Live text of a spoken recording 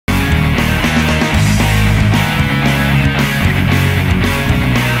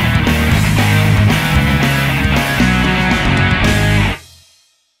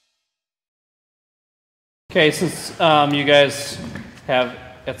Okay, since you guys have,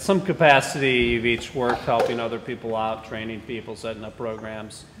 at some capacity, you've each worked helping other people out, training people, setting up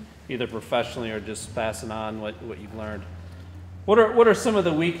programs, either professionally or just passing on what you've learned. What are some of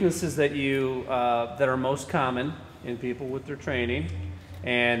the weaknesses that you that are most common in people with their training,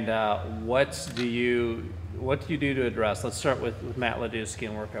 and what do you do to address? Let's start with Matt Ladewski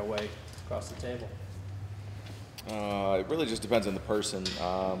and work our way across the table. It really just depends on the person.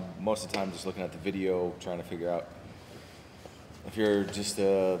 Most of the time, just looking at the video, trying to figure out if you're just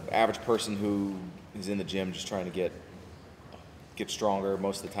an average person who is in the gym just trying to get stronger.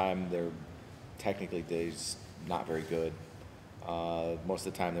 Most of the time, they're technically just not very good. Most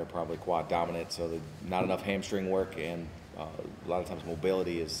of the time, they're probably quad dominant, so there's not enough hamstring work, and a lot of times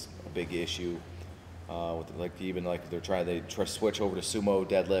mobility is a big issue. They try to switch over to sumo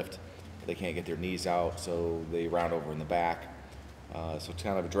deadlift. They can't get their knees out, so they round over in the back. So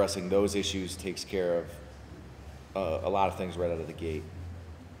kind of addressing those issues takes care of a lot of things right out of the gate.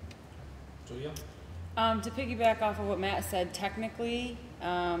 Julia? To piggyback off of what Matt said, technically,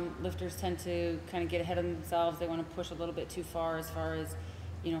 lifters tend to kind of get ahead of themselves. They want to push a little bit too far as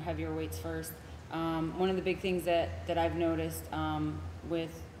heavier weights first. One of the big things that I've noticed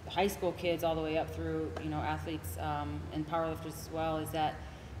with high school kids all the way up through athletes and powerlifters as well is that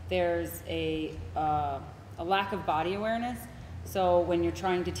there's a lack of body awareness. So when you're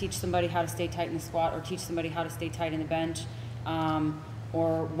trying to teach somebody how to stay tight in the squat or teach somebody how to stay tight in the bench,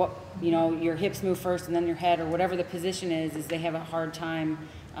 or what your hips move first and then your head, or whatever the position is they have a hard time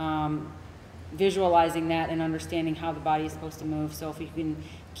visualizing that and understanding how the body is supposed to move. So if you can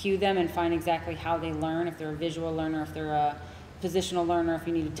cue them and find exactly how they learn, if they're a visual learner, if they're a positional learner, if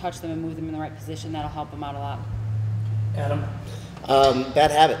you need to touch them and move them in the right position, that'll help them out a lot. Adam?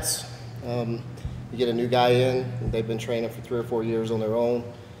 Bad habits. You get a new guy in, and they've been training for 3 or 4 years on their own.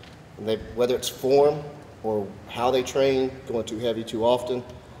 And whether it's form or how they train, going too heavy too often,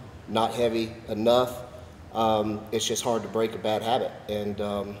 not heavy enough, it's just hard to break a bad habit. And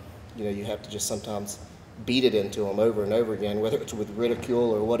you have to just sometimes beat it into them over and over again, whether it's with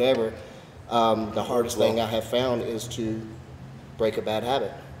ridicule or whatever. The hardest thing I have found is to break a bad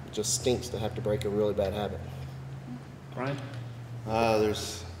habit. It just stinks to have to break a really bad habit. Brian?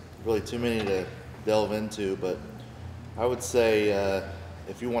 There's really too many to delve into, but I would say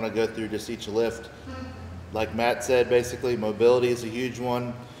if you want to go through just each lift, like Matt said, basically mobility is a huge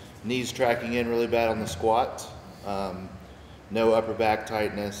one. Knees tracking in really bad on the squat. No upper back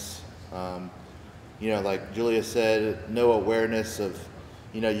tightness. Like Julia said, no awareness of,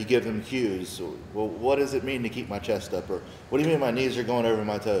 you give them cues. Well, what does it mean to keep my chest up? Or what do you mean my knees are going over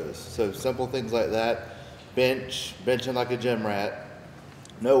my toes? So simple things like that. Benching like a gym rat.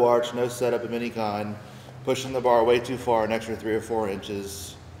 No arch, no setup of any kind. Pushing the bar way too far, an extra 3 or 4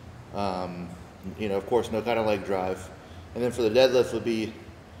 inches. Of course, no kind of leg drive. And then for the deadlift would be,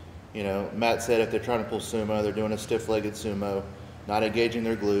 Matt said if they're trying to pull sumo, they're doing a stiff-legged sumo, not engaging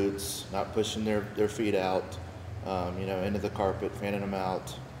their glutes, not pushing their feet out, into the carpet, fanning them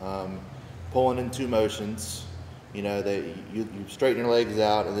out, pulling in 2 motions. You straighten your legs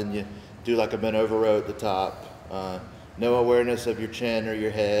out and then you do like a bent over row at the top. No awareness of your chin or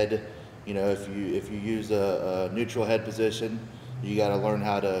your head. If you use a neutral head position, you got to learn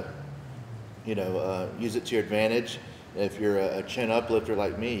how to, use it to your advantage. If you're a chin uplifter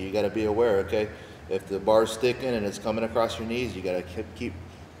like me, you got to be aware. Okay, if the bar's sticking and it's coming across your knees, you got to keep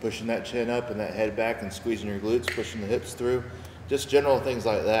pushing that chin up and that head back and squeezing your glutes, pushing the hips through. Just general things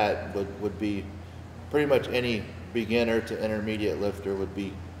like that would be pretty much any beginner to intermediate lifter would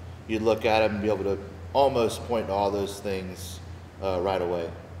be. You'd look at them and be able to almost point to all those things right away.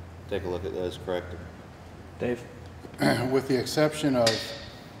 Take a look at those, correct them. Dave? With the exception of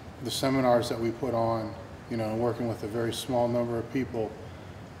the seminars that we put on, working with a very small number of people,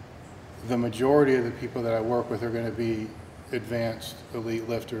 the majority of the people that I work with are going to be advanced elite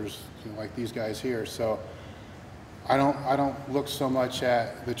lifters, like these guys here. So I don't look so much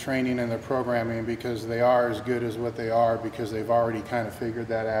at the training and the programming, because they are as good as what they are because they've already kind of figured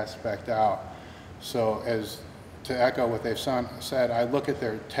that aspect out. So to echo what they've said, I look at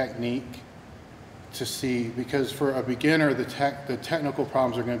their technique to see, because for a beginner, the technical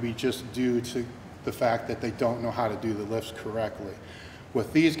problems are going to be just due to the fact that they don't know how to do the lifts correctly.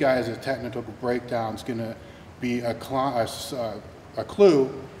 With these guys, a technical breakdown is going to be a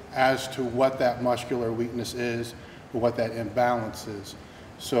clue as to what that muscular weakness is or what that imbalance is.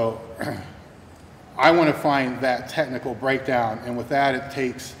 So I want to find that technical breakdown, and with that it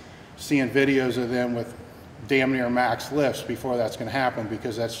takes seeing videos of them with damn near max lifts before that's going to happen,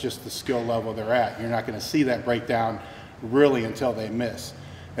 because that's just the skill level they're at. You're not going to see that breakdown really until they miss.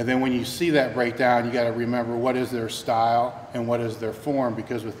 And then when you see that breakdown, you got to remember what is their style and what is their form,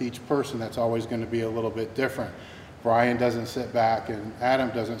 because with each person, that's always going to be a little bit different. Brian doesn't sit back and Adam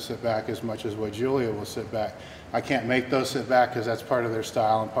doesn't sit back as much as what Julia will sit back. I can't make those sit back because that's part of their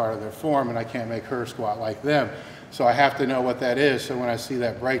style and part of their form, and I can't make her squat like them. So I have to know what that is. So when I see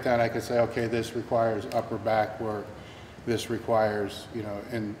that breakdown, I can say, okay, this requires upper back work. This requires, you know,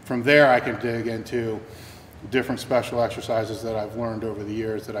 and from there I can dig into different special exercises that I've learned over the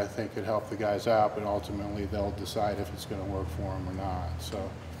years that I think could help the guys out, but ultimately they'll decide if it's going to work for them or not. So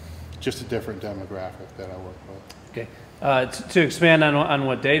just a different demographic that I work with. Okay. To expand on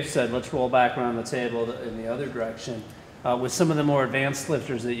what Dave said, let's roll back around the table in the other direction. With some of the more advanced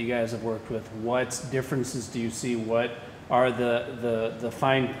lifters that you guys have worked with, what differences do you see? What are the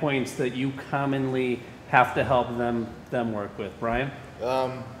fine points that you commonly have to help them work with? Brian?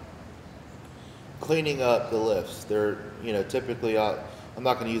 Cleaning up the lifts. They're, you know, typically, I'm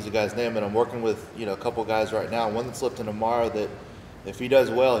not going to use the guy's name, but I'm working with, you know, a couple guys right now. One that's lifting tomorrow that if he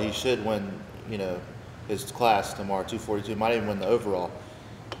does well, he should win, you know, his class tomorrow, 242, might even win the overall.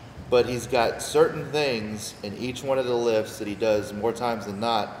 But he's got certain things in each one of the lifts that he does more times than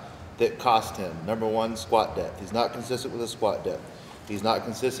not that cost him. Number one, squat depth. He's not consistent with his squat depth. He's not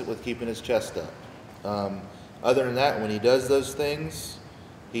consistent with keeping his chest up. Other than that, when he does those things,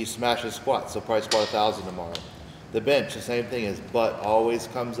 he smashes squats. So probably squat 1,000 tomorrow. The bench, the same thing. His butt always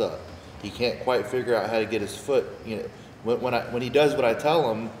comes up. He can't quite figure out how to get his foot. You know, when he does what I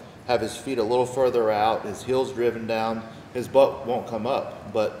tell him, have his feet a little further out, his heels driven down, his butt won't come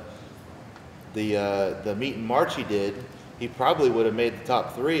up. But the meet and march he did, he probably would have made the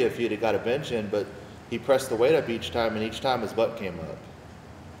top 3 if he'd have got a bench in, but he pressed the weight up each time, and each time his butt came up.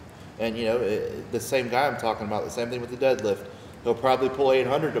 And, you know, the same guy I'm talking about, the same thing with the deadlift. He'll probably pull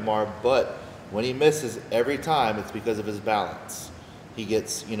 800 tomorrow, but when he misses every time, it's because of his balance. He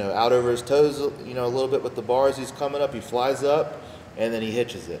gets, you know, out over his toes, you know, a little bit with the bars. He's coming up, he flies up, and then he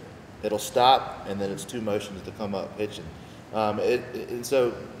hitches it. It'll stop, and then it's 2 motions to come up, hitching. And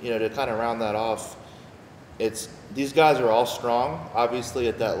so, you know, to kind of round that off, these guys are all strong, obviously,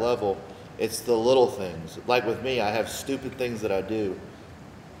 at that level. It's the little things. Like with me, I have stupid things that I do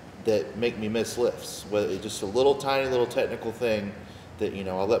that make me miss lifts. Whether it's just a little tiny little technical thing that, you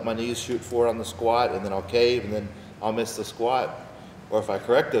know, I'll let my knees shoot forward on the squat, and then I'll cave, and then I'll miss the squat. Or if I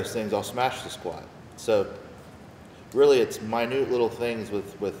correct those things, I'll smash the squat. So really, it's minute little things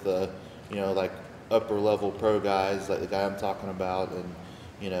with you know, like upper level pro guys, like the guy I'm talking about, and,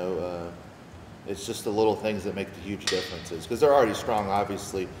 you know, it's just the little things that make the huge differences. Because they're already strong,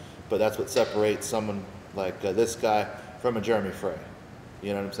 obviously, but that's what separates someone like this guy from a Jeremy Frey.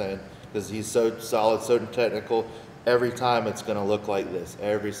 You know what I'm saying? Because he's so solid, so technical. Every time it's going to look like this,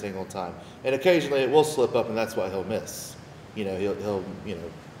 every single time. And occasionally it will slip up, and that's why he'll miss. You know, he'll you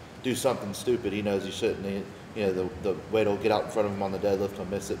know, do something stupid he knows he shouldn't. You know, the weight will get out in front of him on the deadlift, he'll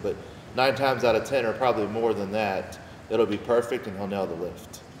miss it. But 9 times out of 10, or probably more than that, it'll be perfect, and he'll nail the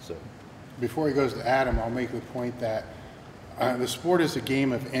lift. So, before he goes to Adam, I'll make the point that the sport is a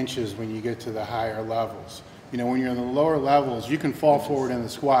game of inches when you get to the higher levels. You know, when you're in the lower levels, you can fall forward in the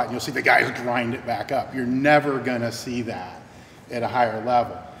squat and you'll see the guys grind it back up. You're never going to see that at a higher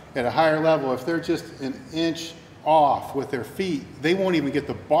level. At a higher level, if they're just an inch off with their feet, they won't even get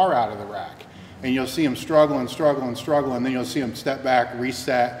the bar out of the rack. And you'll see them struggle, and then you'll see them step back,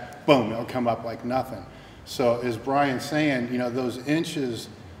 reset, boom, it'll come up like nothing. So as Brian's saying, you know, those inches,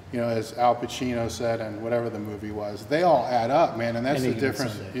 you know, as Al Pacino said, and whatever the movie was, they all add up, man. And that's the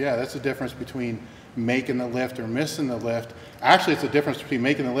difference. Yeah, that's the difference between making the lift or missing the lift. Actually, it's the difference between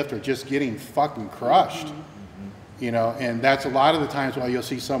making the lift or just getting fucking crushed. Mm-hmm. You know, and that's a lot of the times why you'll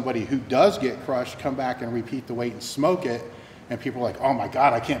see somebody who does get crushed come back and repeat the weight and smoke it, and people are like, oh my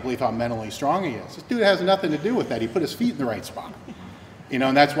God, I can't believe how mentally strong he is. This dude has nothing to do with that. He put his feet in the right spot. You know,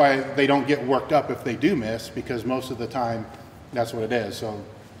 and that's why they don't get worked up if they do miss, because most of the time that's what it is. So,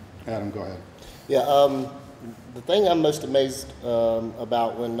 Adam, go ahead. Yeah, the thing I'm most amazed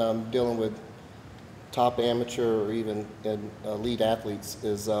about when I'm dealing with top amateur or even elite athletes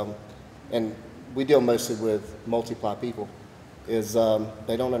is, and we deal mostly with multiply people, is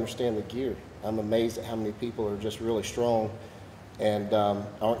they don't understand the gear. I'm amazed at how many people are just really strong and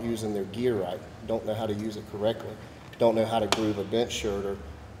aren't using their gear right, don't know how to use it correctly, don't know how to groove a bench shirt,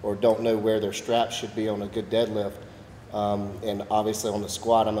 or don't know where their straps should be on a good deadlift. And obviously on the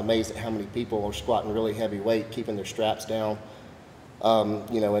squat, I'm amazed at how many people are squatting really heavy weight, keeping their straps down,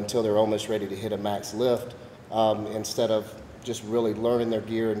 you know, until they're almost ready to hit a max lift, instead of just really learning their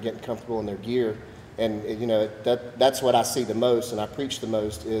gear and getting comfortable in their gear. And, you know, that's what I see the most, and I preach the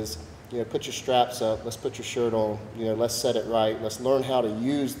most, is You know, put your straps up, let's put your shirt on, you know, let's set it right, let's learn how to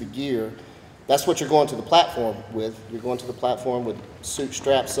use the gear. That's what you're going to the platform with. You're going to the platform with suit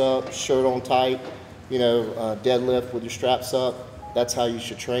straps up, shirt on tight, you know, deadlift with your straps up. That's how you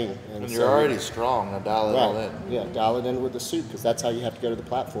should train. And you're already strong, now dial it all in. Yeah, dial it in with the suit, because that's how you have to go to the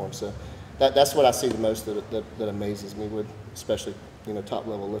platform. So that's what I see the most that amazes me with, especially, you know, top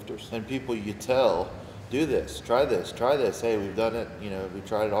level lifters. And people you tell, do this, try this, try this. Hey, we've done it, you know, we've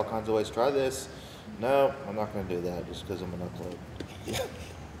tried it all kinds of ways, try this. No, I'm not going to do that just because I'm an upload.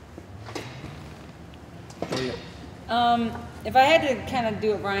 If I had to kind of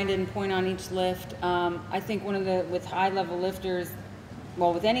do what Brian did and point on each lift, I think with high level lifters,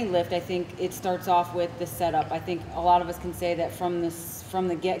 well, with any lift, I think it starts off with the setup. I think a lot of us can say that from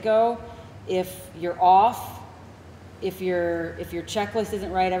the get-go, if you're off, if your checklist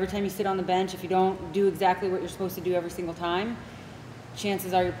isn't right every time you sit on the bench, if you don't do exactly what you're supposed to do every single time,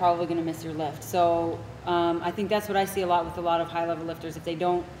 chances are you're probably going to miss your lift. So I think that's what I see a lot with a lot of high-level lifters. If they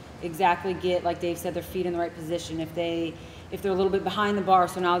don't exactly get, like Dave said, their feet in the right position, if they're a little bit behind the bar,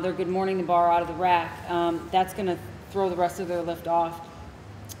 so now they're good morning the bar out of the rack, that's going to throw the rest of their lift off.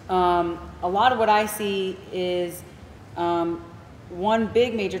 A lot of what I see is one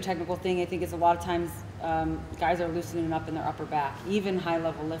big major technical thing I think is a lot of times guys are loosening up in their upper back, even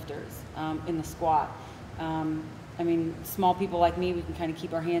high-level lifters in the squat. I mean, small people like me, we can kind of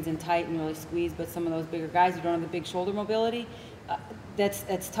keep our hands in tight and really squeeze, but some of those bigger guys who don't have the big shoulder mobility,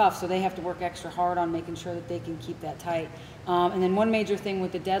 that's tough, so they have to work extra hard on making sure that they can keep that tight. And then one major thing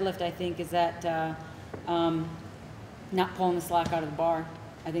with the deadlift, I think, is that not pulling the slack out of the bar.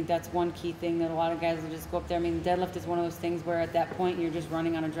 I think that's one key thing that a lot of guys will just go up there. I mean, the deadlift is one of those things where at that point you're just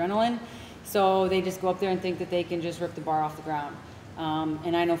running on adrenaline, so they just go up there and think that they can just rip the bar off the ground.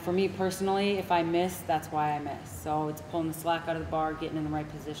 And I know for me personally, if I miss, that's why I miss. So it's pulling the slack out of the bar, getting in the right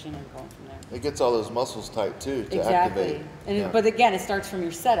position, and going from there. It gets all those muscles tight too to exactly. activate. And Yeah. But again, it starts from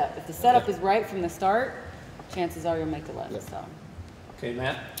your setup. If the setup is right from the start, chances are you'll make the lift. So. Okay,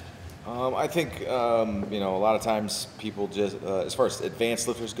 Matt? I think, you know, a lot of times people just, as far as advanced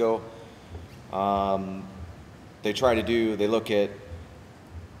lifters go,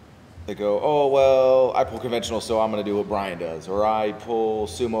 they go, oh, well, I pull conventional, so I'm going to do what Brian does. Or I pull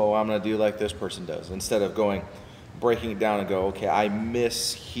sumo, I'm going to do like this person does. Instead of breaking it down and go, okay, I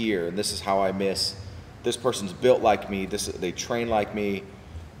miss here, and this is how I miss. This person's built like me, they train like me.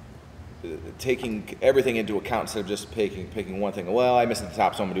 Taking everything into account instead of just picking one thing. Well, I missed at the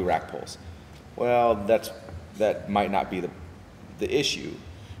top, so I'm going to do rack pulls. Well, that might not be the issue.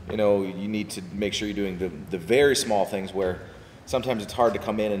 You know, you need to make sure you're doing the very small things where sometimes it's hard to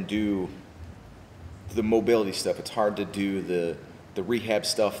come in and do the mobility stuff. It's hard to do the rehab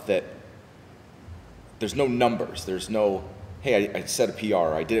stuff that there's no numbers. There's no, hey, I set a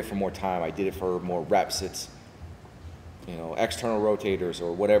PR. I did it for more time. I did it for more reps. It's, you know, external rotators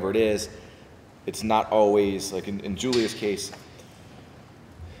or whatever it is. It's not always, like in Julia's case,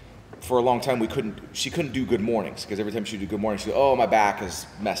 for a long time she couldn't do good mornings, because every time she would do good mornings, she'd go, oh, my back is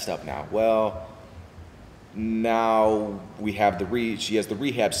messed up now. Well, now we have she has the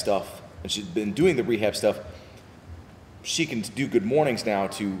rehab stuff, and she's been doing the rehab stuff. She can do good mornings now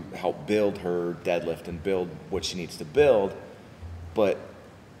to help build her deadlift and build what she needs to build. But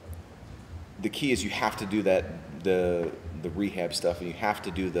the key is you have to do the rehab stuff, and you have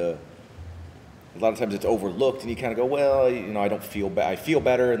to do a lot of times it's overlooked, and you kind of go, well, you know, I don't feel bad. I feel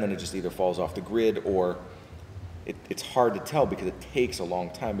better, and then it just either falls off the grid, or it's hard to tell because it takes a long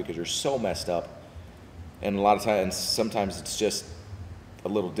time because you're so messed up. And a lot of times, sometimes it's just a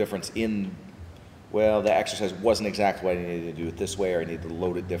little difference in, well, the exercise wasn't exactly what I needed to do it this way, or I needed to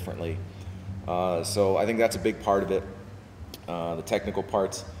load it differently. So I think that's a big part of it. The technical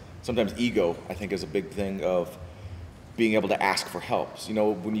parts. Sometimes ego, I think, is a big thing of being able to ask for help. So, you know,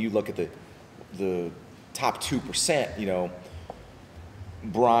 when you look at the top 2%, you know,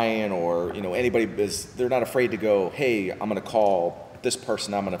 Brian or, you know, anybody, they're not afraid to go, hey, I'm going to call this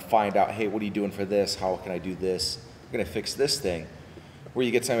person, I'm going to find out, hey, what are you doing for this? How can I do this? I'm going to fix this thing. Where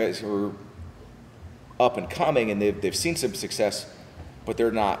you get somebody who are up and coming and they've seen some success, but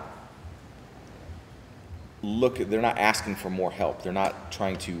they're not asking for more help. They're not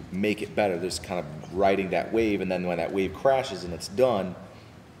trying to make it better. They're just kind of riding that wave, and then when that wave crashes and it's done,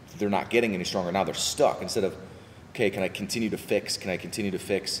 they're not getting any stronger. Now they're stuck. Instead of, okay, can I continue to fix? Can I continue to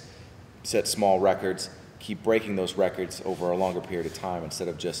fix? Set small records, keep breaking those records over a longer period of time instead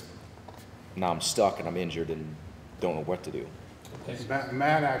of just, now I'm stuck and I'm injured and don't know what to do.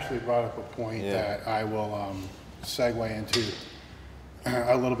 Matt actually brought up a point that I will segue into.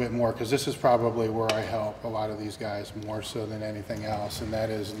 a little bit more, because this is probably where I help a lot of these guys more so than anything else, and that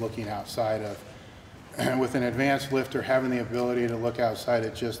is looking outside of, with an advanced lifter, having the ability to look outside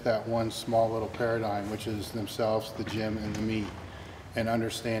of just that one small little paradigm, which is themselves, the gym, and the meet, and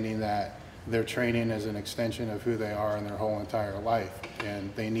understanding that their training is an extension of who they are in their whole entire life,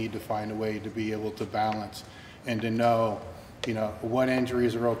 and they need to find a way to be able to balance and to know, you know, what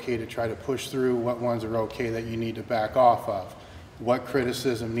injuries are okay to try to push through, what ones are okay that you need to back off of, what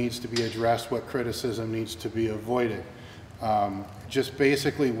criticism needs to be addressed, what criticism needs to be avoided. Just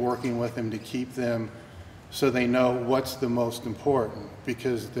basically working with them to keep them so they know what's the most important,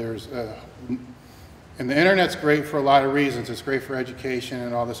 because there's and the internet's great for a lot of reasons. It's great for education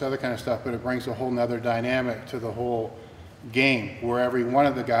and all this other kind of stuff, but it brings a whole nother dynamic to the whole game, where every one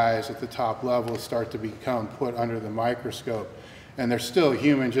of the guys at the top level start to become put under the microscope, and they're still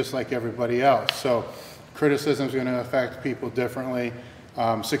human just like everybody else. So criticism is going to affect people differently.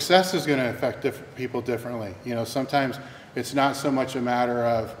 Success is going to affect people differently. You know, sometimes it's not so much a matter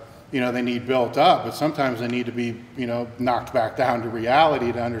of, you know, they need built up, but sometimes they need to be, you know, knocked back down to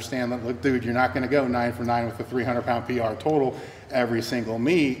reality to understand that, look, dude, you're not going to go 9 for 9 with a 300-pound PR total every single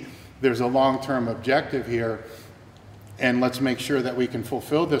meet. There's a long-term objective here, and let's make sure that we can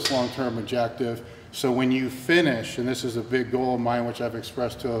fulfill this long-term objective. So when you finish, and this is a big goal of mine, which I've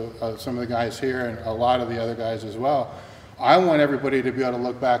expressed to some of the guys here and a lot of the other guys as well, I want everybody to be able to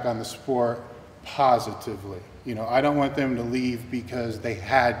look back on the sport positively. You know, I don't want them to leave because they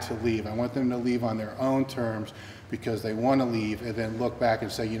had to leave. I want them to leave on their own terms because they want to leave, and then look back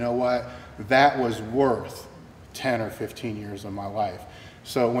and say, you know what, that was worth 10 or 15 years of my life.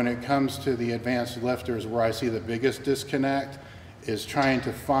 So when it comes to the advanced lifters, where I see the biggest disconnect is trying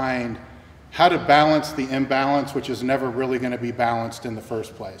to find how to balance the imbalance, which is never really going to be balanced in the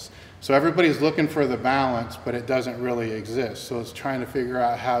first place. So everybody's looking for the balance, but it doesn't really exist. So it's trying to figure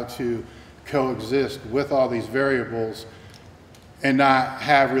out how to coexist with all these variables and not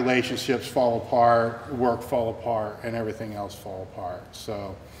have relationships fall apart, work fall apart, and everything else fall apart.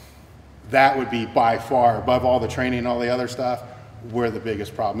 So that would be by far, above all the training and all the other stuff, where the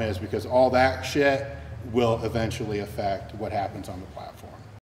biggest problem is, because all that shit will eventually affect what happens on the platform.